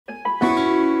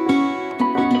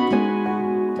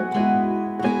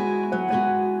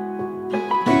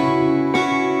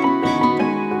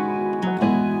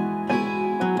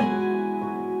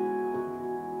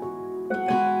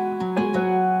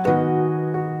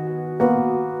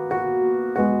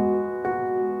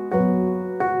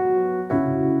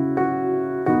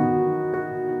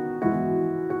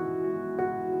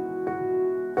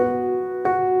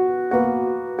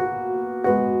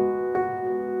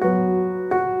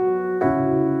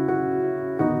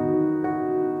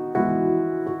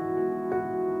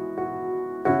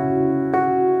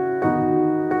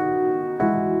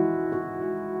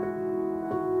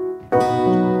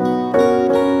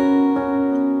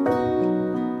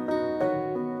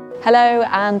Hello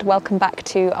and welcome back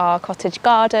to our cottage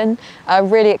garden. A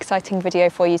really exciting video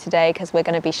for you today because we're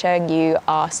going to be showing you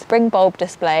our spring bulb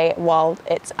display while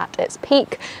it's at its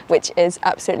peak, which is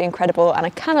absolutely incredible, and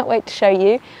I cannot wait to show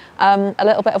you a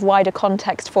little bit of wider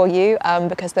context for you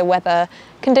because the weather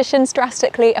conditions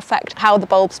drastically affect how the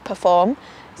bulbs perform.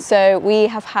 So we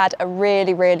have had a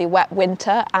really wet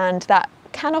winter, and that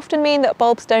can often mean that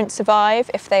bulbs don't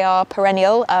survive if they are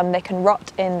perennial. They can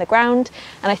rot in the ground,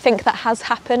 and I think that has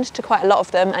happened to quite a lot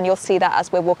of them, and you'll see that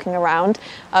as we're walking around.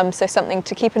 So something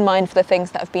to keep in mind for the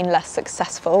things that have been less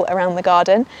successful around the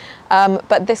garden.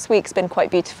 But this week's been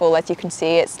quite beautiful, as you can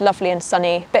see. It's lovely and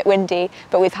sunny, a bit windy,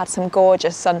 but we've had some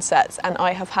gorgeous sunsets, and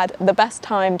I have had the best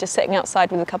time just sitting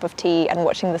outside with a cup of tea and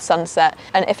watching the sunset.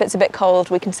 And if it's a bit cold,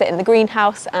 we can sit in the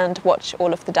greenhouse and watch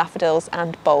all of the daffodils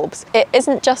and bulbs. It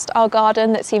isn't just our garden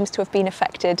that seems to have been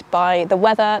affected by the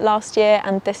weather last year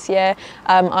and this year.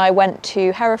 I went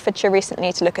to Herefordshire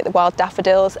recently to look at the wild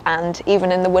daffodils, and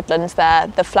even in the woodlands there,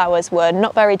 the flowers were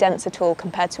not very dense at all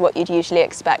compared to what you'd usually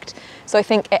expect. So I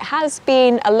think it has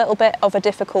been a little bit of a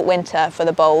difficult winter for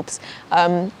the bulbs,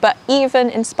 but even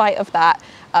in spite of that,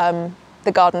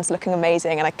 the garden's looking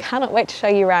amazing, and I cannot wait to show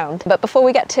you around. But before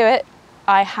we get to it,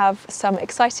 I have some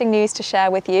exciting news to share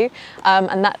with you,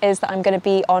 and that is that I'm going to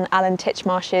be on Alan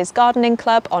Titchmarsh's Gardening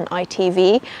Club on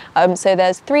ITV. So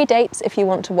there's 3 dates if you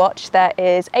want to watch. There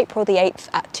is April the 8th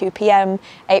at 2 p.m,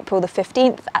 April the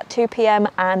 15th at 2 p.m,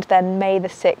 and then May the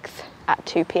 6th at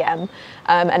 2 p.m.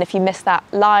 And if you miss that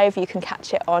live, you can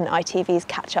catch it on ITV's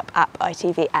catch-up app,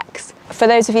 ITVX. For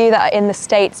those of you that are in the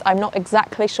States, I'm not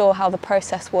exactly sure how the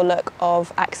process will look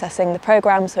of accessing the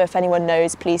programme, so if anyone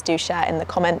knows, please do share in the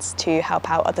comments to help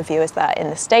out other viewers that are in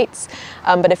the States.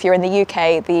 But if you're in the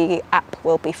UK, the app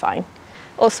will be fine.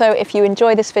 Also, if you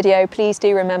enjoy this video, please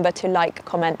do remember to like,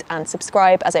 comment and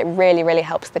subscribe, as it really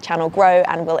helps the channel grow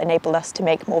and will enable us to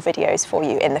make more videos for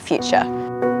you in the future.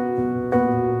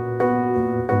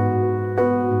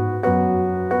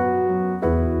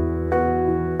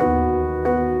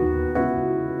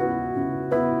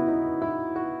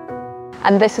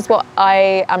 And this is what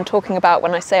I am talking about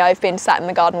when I say I've been sat in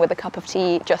the garden with a cup of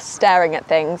tea just staring at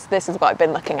things. This is what I've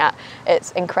been looking at.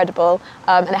 It's incredible.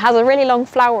 And it has a really long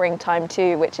flowering time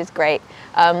too, which is great.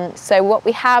 So what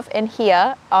we have in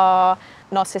here are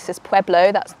Narcissus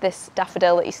Pueblo, that's this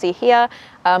daffodil that you see here.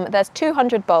 There's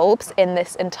 200 bulbs in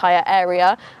this entire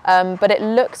area, but it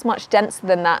looks much denser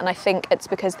than that, and I think it's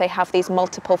because they have these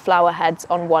multiple flower heads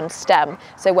on one stem.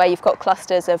 So where you've got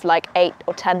clusters of like 8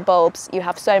 or 10 bulbs, you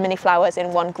have so many flowers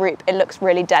in one group. It looks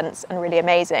really dense and really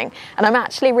amazing. And I'm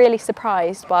actually really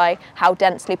surprised by how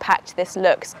densely packed this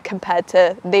looks compared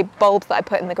to the bulbs that I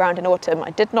put in the ground in autumn.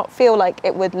 I did not feel like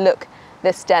it would look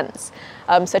this dense.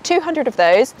 So 200 of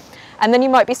those. And then you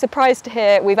might be surprised to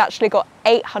hear we've actually got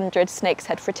 800 snake's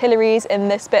head fritillaries in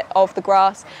this bit of the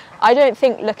grass. I don't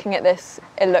think, looking at this,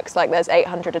 it looks like there's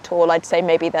 800 at all. I'd say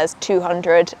maybe there's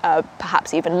 200,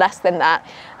 perhaps even less than that.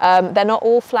 They're not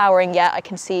all flowering yet. I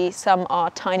can see some are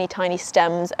tiny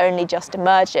stems only just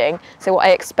emerging. So what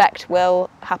I expect will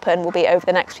happen will be over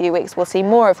the next few weeks, we'll see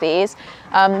more of these.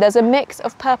 There's a mix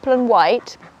of purple and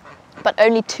white, but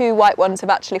only 2 white ones have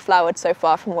actually flowered so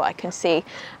far from what I can see.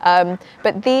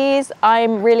 But these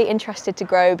I'm really interested to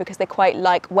grow because they quite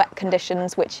like wet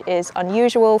conditions, which is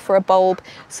unusual for a bulb.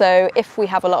 So if we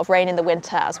have a lot of rain in the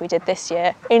winter, as we did this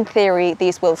year, in theory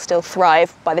these will still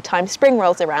thrive by the time spring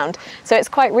rolls around. So it's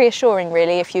quite reassuring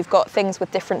really if you've got things with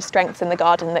different strengths in the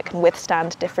garden that can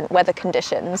withstand different weather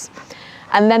conditions.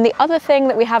 And then the other thing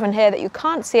that we have in here that you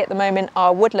can't see at the moment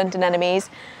are woodland anemones.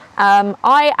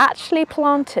 I actually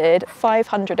planted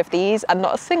 500 of these and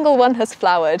not a single one has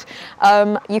flowered.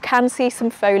 You can see some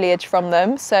foliage from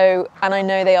them, and I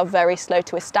know they are very slow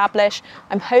to establish.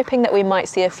 I'm hoping that we might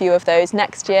see a few of those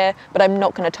next year, but I'm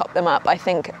not going to top them up. I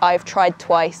think I've tried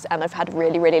twice and I've had a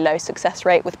really low success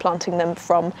rate with planting them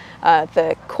from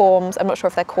the corms. I'm not sure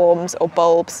if they're corms or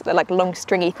bulbs. They're like long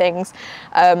stringy things.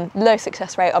 Low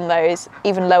success rate on those,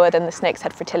 even lower than the snake's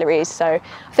head fritillaries. So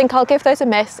I think I'll give those a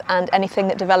miss, and anything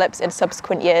that develops in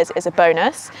subsequent years is a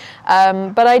bonus.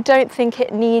 But I don't think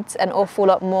it needs an awful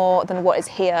lot more than what is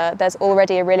here. There's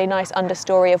already a really nice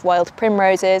understory of wild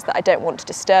primroses that I don't want to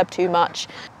disturb too much.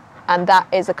 and that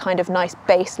is a kind of nice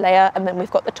base layer, and then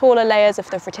we've got the taller layers of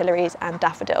the Fritillaries and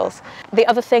Daffodils. The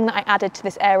other thing that I added to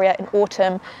this area in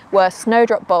autumn were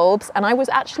snowdrop bulbs, and I was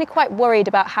actually quite worried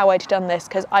about how I'd done this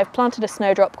because I've planted a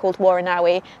snowdrop called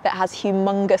Warranawi that has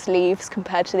humongous leaves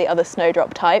compared to the other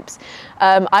snowdrop types.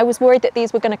 I was worried that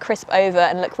these were going to crisp over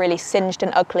and look really singed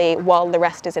and ugly while the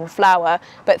rest is in flower,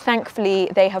 but thankfully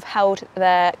they have held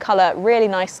their colour really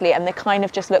nicely and they kind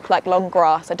of just look like long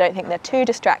grass. I don't think they're too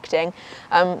distracting,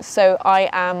 so I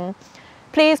am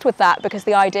pleased with that because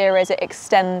the idea is it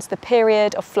extends the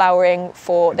period of flowering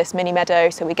for this mini meadow,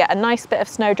 so we get a nice bit of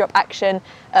snowdrop action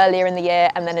earlier in the year,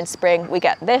 and then in spring we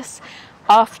get this.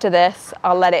 After this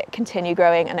I'll let it continue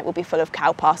growing and it will be full of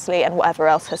cow parsley and whatever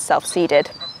else has self-seeded.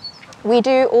 We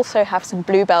do also have some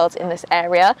bluebells in this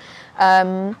area.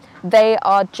 They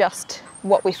are just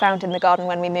what we found in the garden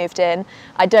when we moved in.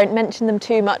 I don't mention them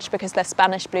too much because they're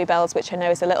Spanish bluebells, which I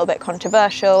know is a little bit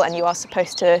controversial, and you are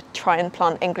supposed to try and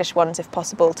plant English ones if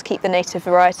possible to keep the native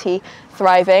variety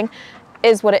thriving.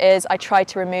 Is what it is. I tried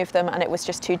to remove them and it was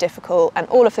just too difficult, and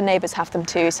all of the neighbours have them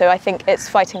too, so I think it's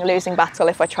fighting a losing battle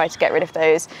if I try to get rid of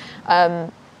those.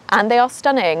 And they are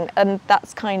stunning, and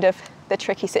that's kind of the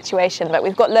tricky situation, but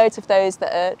we've got loads of those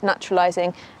that are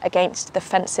naturalising against the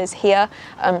fences here,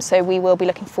 so we will be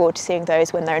looking forward to seeing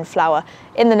those when they're in flower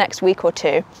in the next week or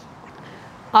two.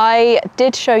 I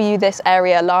did show you this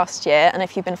area last year, and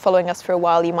if you've been following us for a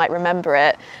while you might remember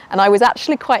it, and I was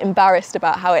actually quite embarrassed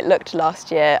about how it looked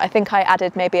last year. I think I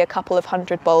added maybe a couple of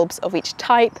hundred bulbs of each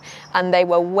type and they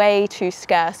were way too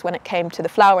scarce when it came to the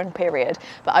flowering period,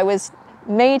 but I was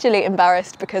majorly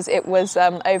embarrassed because it was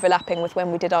overlapping with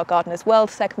when we did our Gardener's World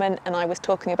segment, and I was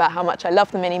talking about how much I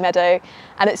love the mini meadow,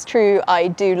 and it's true, I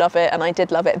do love it and I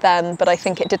did love it then, but I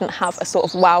think it didn't have a sort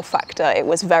of wow factor. It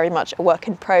was very much a work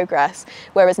in progress,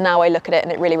 whereas now I look at it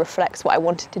and it really reflects what I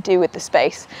wanted to do with the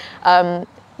space.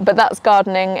 But that's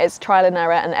gardening, it's trial and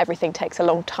error, and everything takes a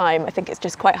long time. I think it's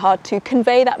just quite hard to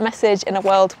convey that message in a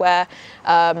world where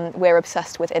we're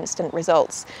obsessed with instant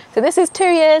results. So this is 2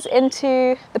 years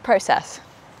into the process.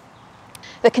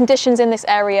 The conditions in this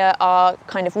area are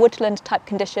kind of woodland type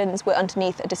conditions. We're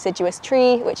underneath a deciduous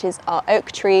tree, which is our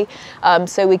oak tree,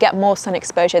 so we get more sun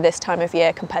exposure this time of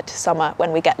year compared to summer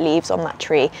when we get leaves on that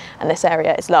tree, and this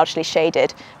area is largely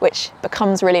shaded, which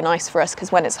becomes really nice for us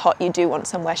because when it's hot you do want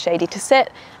somewhere shady to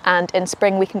sit, and in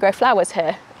spring we can grow flowers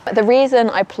here. But the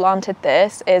reason I planted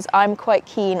this is I'm quite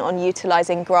keen on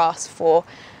utilising grass for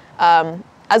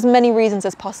as many reasons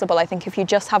as possible. I think if you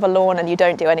just have a lawn and you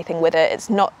don't do anything with it, it's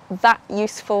not that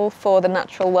useful for the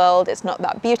natural world, it's not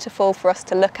that beautiful for us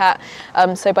to look at.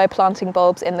 So by planting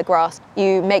bulbs in the grass,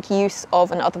 you make use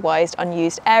of an otherwise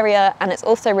unused area, and it's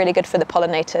also really good for the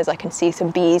pollinators. I can see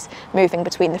some bees moving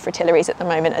between the Fritillaries at the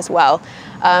moment as well.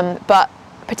 But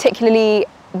particularly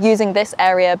using this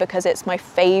area because it's my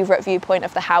favourite viewpoint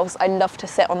of the house. I love to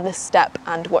sit on this step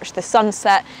and watch the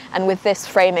sunset, and with this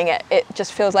framing it, it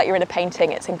just feels like you're in a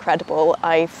painting. It's incredible.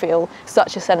 I feel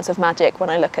such a sense of magic when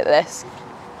I look at this.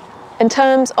 In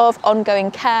terms of ongoing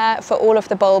care for all of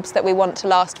the bulbs that we want to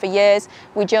last for years,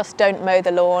 we just don't mow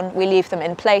the lawn, we leave them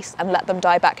in place and let them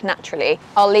die back naturally.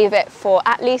 I'll leave it for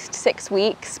at least 6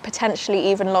 weeks, potentially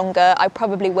even longer. I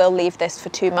probably will leave this for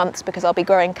 2 months because I'll be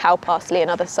growing cow parsley and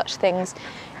other such things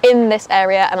in this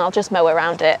area, and I'll just mow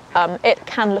around it. It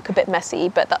can look a bit messy,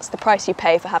 but that's the price you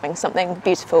pay for having something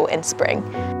beautiful in spring.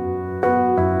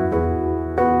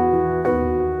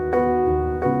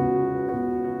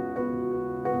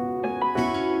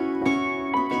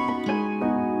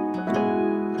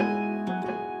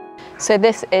 So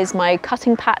this is my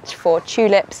cutting patch for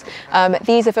tulips.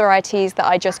 These are varieties that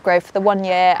I just grow for the 1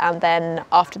 year, and then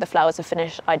after the flowers are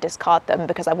finished I discard them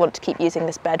because I want to keep using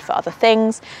this bed for other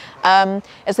things.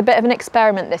 It's a bit of an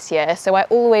experiment this year, so I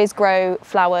always grow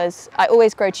flowers, I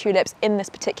always grow tulips in this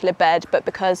particular bed, but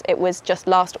because it was just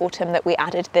last autumn that we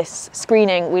added this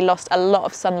screening, we lost a lot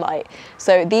of sunlight.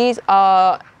 So these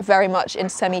are very much in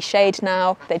semi-shade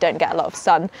now, they don't get a lot of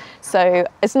sun. So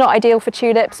it's not ideal for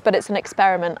tulips, but it's an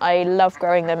experiment. I love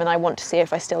growing them and I want to see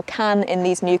if I still can in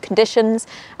these new conditions,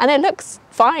 and it looks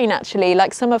fine actually.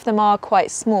 Like, some of them are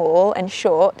quite small and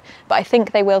short, but I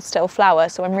think they will still flower,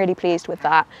 so I'm really pleased with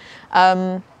that.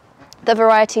 The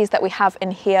varieties that we have in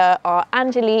here are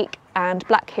Angelique and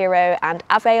Black Hero and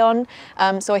Aveon.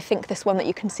 So I think this one that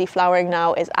you can see flowering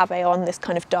now is Aveon, this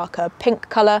kind of darker pink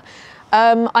colour.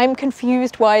 I'm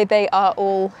confused why they are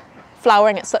all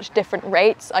flowering at such different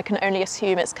rates. I can only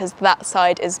assume it's because that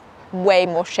side is way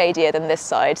more shadier than this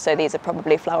side, so these are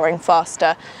probably flowering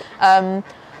faster.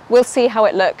 We'll see how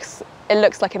it looks. It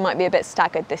looks like it might be a bit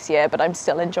staggered this year, but I'm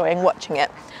still enjoying watching it.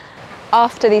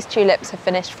 After these tulips have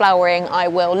finished flowering, I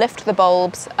will lift the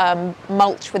bulbs,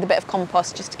 mulch with a bit of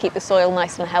compost just to keep the soil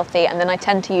nice and healthy, and then I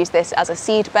tend to use this as a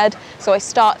seed bed. So I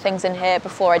start things in here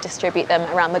before I distribute them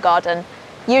around the garden,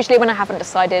 usually when I haven't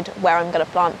decided where I'm going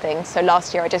to plant things. So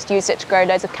last year I just used it to grow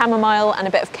loads of chamomile and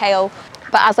a bit of kale.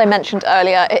 But as I mentioned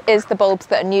earlier, it is the bulbs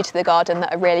that are new to the garden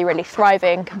that are really, really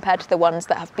thriving compared to the ones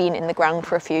that have been in the ground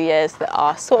for a few years that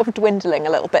are sort of dwindling a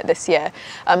little bit this year.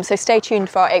 So stay tuned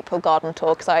for our April garden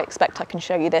tour, because I expect I can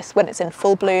show you this when it's in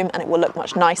full bloom and it will look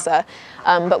much nicer.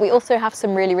 But we also have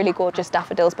some really, really gorgeous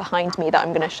daffodils behind me that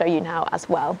I'm going to show you now as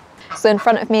well. So in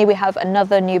front of me we have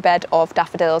another new bed of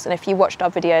daffodils, and if you watched our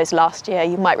videos last year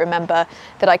you might remember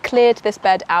that I cleared this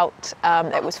bed out.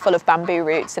 It was full of bamboo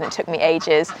roots and it took me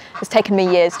ages. It's taken me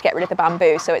years to get rid of the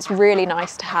bamboo, so it's really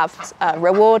nice to have a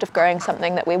reward of growing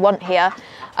something that we want here.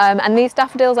 And these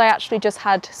daffodils I actually just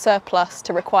had surplus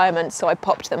to requirements, so I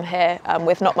popped them here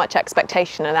with not much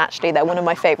expectation, and actually they're one of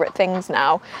my favourite things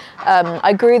now.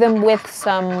 I grew them with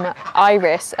some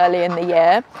iris early in the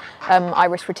year,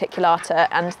 Iris reticulata,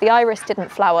 and the iris didn't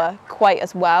flower quite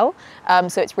as well,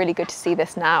 so it's really good to see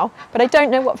this now. But I don't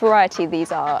know what variety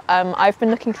these are. I've been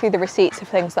looking through the receipts of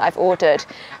things that I've ordered,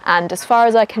 and as far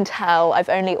as I can tell I've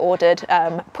only ordered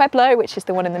Pueblo, which is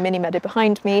the one in the mini meadow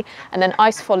behind me, and then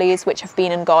Ice Follies, which have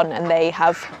been and gone, and they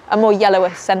have a more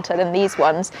yellower centre than these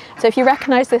ones. So if you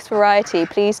recognise this variety,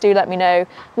 please do let me know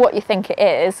what you think it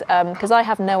is, because I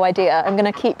have no idea. I'm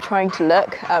going to keep trying to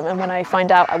look, and when I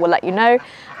find out I will let you know,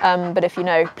 but if you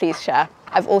know, please share.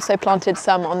 I've also planted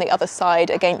some on the other side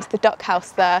against the duck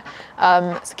house there,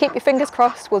 so keep your fingers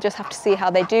crossed. We'll just have to see how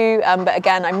they do, but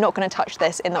again, I'm not going to touch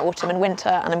this in the autumn and winter,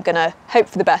 and I'm going to hope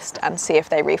for the best and see if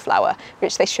they reflower,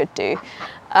 which they should do.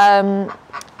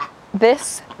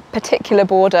 This particular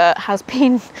border has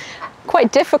been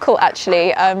quite difficult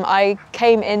actually. I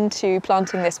came into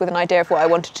planting this with an idea of what I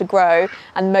wanted to grow,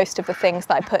 and most of the things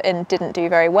that I put in didn't do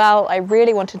very well. I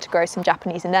really wanted to grow some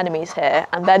Japanese anemones here,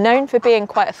 and they're known for being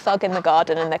quite a thug in the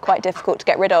garden and they're quite difficult to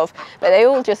get rid of, but they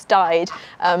all just died.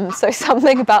 So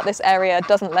something about this area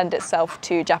doesn't lend itself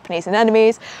to Japanese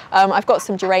anemones. I've got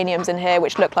some geraniums in here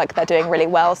which look like they're doing really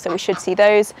well, so we should see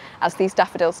those as these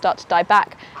daffodils start to die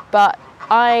back. But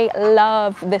I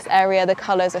love this area, the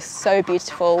colours are so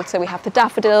beautiful. So we have the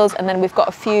daffodils, and then we've got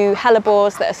a few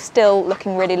hellebores that are still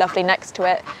looking really lovely next to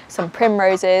it, some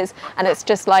primroses, and it's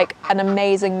just like an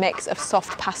amazing mix of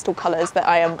soft pastel colours that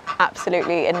I am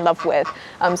absolutely in love with.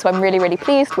 So I'm really, really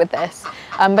pleased with this.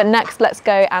 But next let's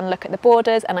go and look at the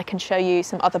borders, and I can show you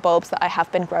some other bulbs that I have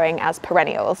been growing as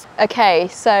perennials. Okay,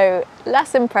 so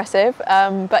less impressive,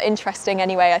 but interesting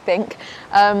anyway, I think.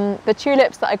 The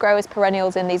tulips that I grow as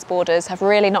perennials in these borders have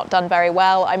really not done very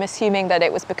well. I'm assuming that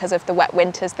it was because of the wet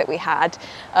winters that we had.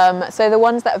 So the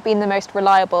ones that have been the most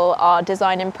reliable are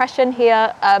Design Impression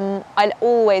here. I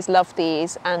always love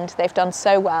these, and they've done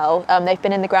so well. They've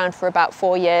been in the ground for about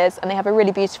 4 years, and they have a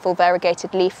really beautiful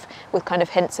variegated leaf with kind of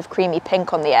hints of creamy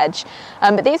pink on the edge.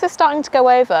 But these are starting to go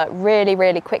over really,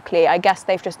 really quickly. I guess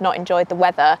they've just not enjoyed the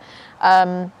weather.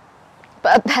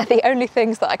 But they're the only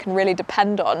things that I can really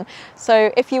depend on.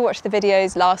 So if you watched the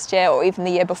videos last year or even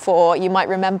the year before, you might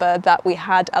remember that we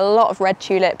had a lot of red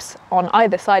tulips on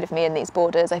either side of me in these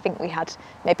borders. I think we had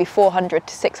maybe 400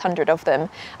 to 600 of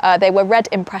them. They were red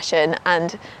impression,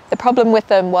 and the problem with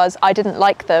them was I didn't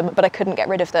like them, but I couldn't get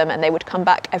rid of them, and they would come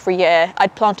back every year.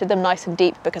 I'd planted them nice and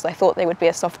deep because I thought they would be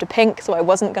a softer pink, so I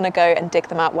wasn't going to go and dig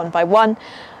them out one by one.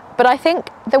 But I think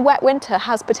the wet winter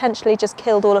has potentially just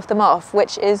killed all of them off,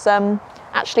 which is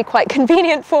actually quite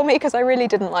convenient for me because I really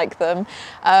didn't like them,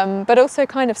 but also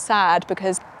kind of sad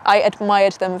because I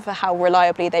admired them for how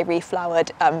reliably they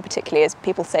reflowered, particularly as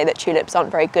people say that tulips aren't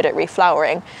very good at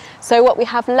reflowering. So what we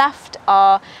have left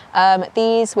are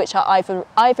these, which are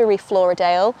Ivory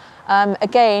Floridale.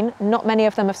 Again, not many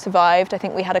of them have survived. I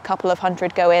think we had a couple of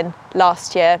hundred go in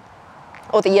last year,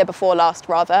 or the year before last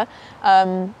rather.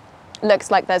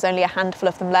 Looks like there's only a handful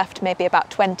of them left, maybe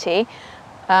about 20.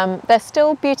 They're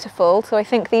still beautiful, so I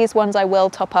think these ones I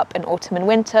will top up in autumn and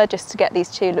winter just to get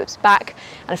these tulips back,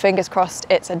 and fingers crossed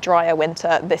it's a drier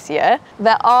winter this year.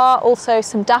 There are also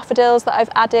some daffodils that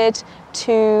I've added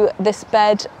to this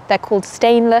bed. They're called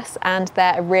Stainless, and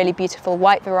they're a really beautiful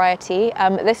white variety.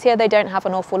 This year they don't have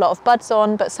an awful lot of buds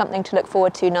on, but something to look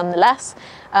forward to nonetheless.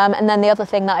 And then the other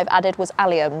thing that I've added was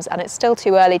alliums, and it's still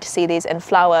too early to see these in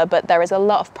flower, but there is a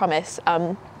lot of promise.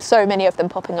 So many of them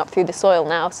popping up through the soil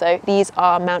now. So these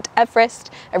are Mount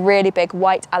Everest, a really big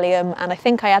white allium, and I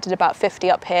think I added about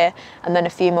 50 up here and then a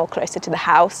few more closer to the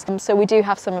house. So we do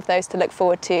have some of those to look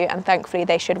forward to, and thankfully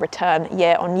they should return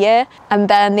year on year. And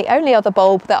then the only other other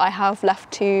bulb that I have left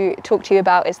to talk to you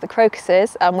about is the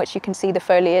crocuses, which you can see the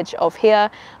foliage of here.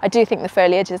 I do think the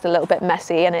foliage is a little bit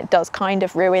messy and it does kind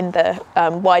of ruin the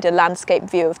wider landscape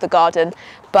view of the garden,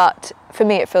 but for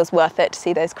me it feels worth it to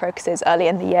see those crocuses early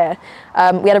in the year.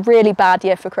 We had a really bad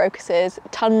year for crocuses,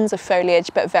 tons of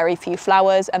foliage but very few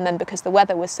flowers, and then because the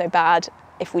weather was so bad,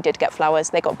 if we did get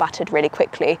flowers, they got battered really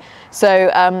quickly.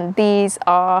 So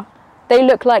they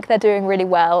look like they're doing really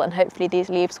well, and hopefully these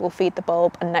leaves will feed the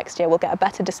bulb and next year we'll get a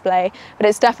better display. But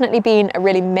it's definitely been a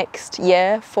really mixed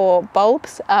year for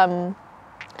bulbs.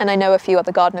 And I know a few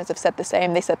other gardeners have said the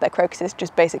same. They said their crocuses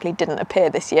just basically didn't appear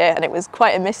this year, and it was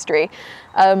quite a mystery.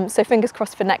 So fingers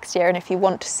crossed for next year, and if you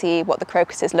want to see what the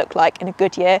crocuses look like in a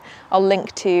good year, I'll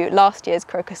link to last year's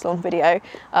crocus lawn video,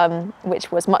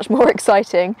 which was much more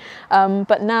exciting.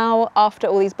 But now, after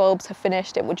all these bulbs have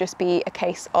finished, it will just be a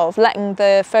case of letting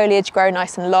the foliage grow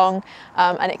nice and long,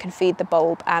 and it can feed the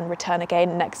bulb and return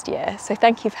again next year. So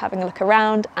thank you for having a look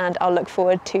around, and I'll look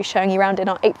forward to showing you around in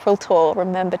our April tour.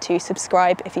 Remember to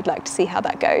subscribe if you'd like to see how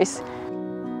that goes.